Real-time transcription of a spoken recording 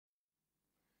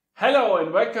Hello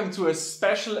and welcome to a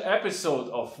special episode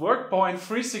of WorkPoint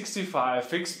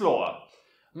 365 Explorer.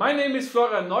 My name is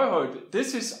Neuhold.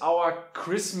 This is our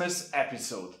Christmas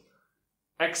episode.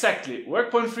 Exactly,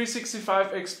 WorkPoint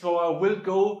 365 Explorer will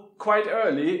go quite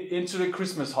early into the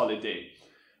Christmas holiday.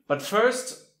 But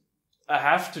first, I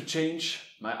have to change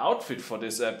my outfit for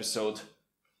this episode.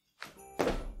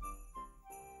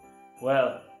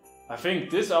 Well, I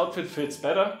think this outfit fits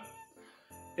better.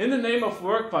 In the name of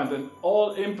WorkPoint and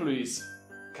all employees,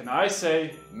 can I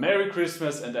say Merry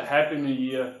Christmas and a Happy New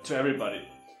Year to everybody.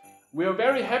 We are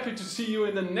very happy to see you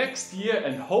in the next year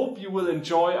and hope you will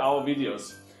enjoy our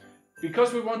videos.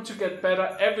 Because we want to get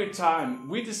better every time,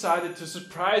 we decided to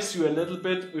surprise you a little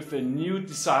bit with a new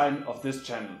design of this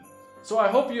channel. So I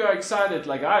hope you are excited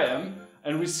like I am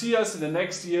and we see us in the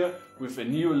next year with a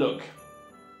new look.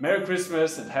 Merry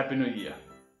Christmas and Happy New Year.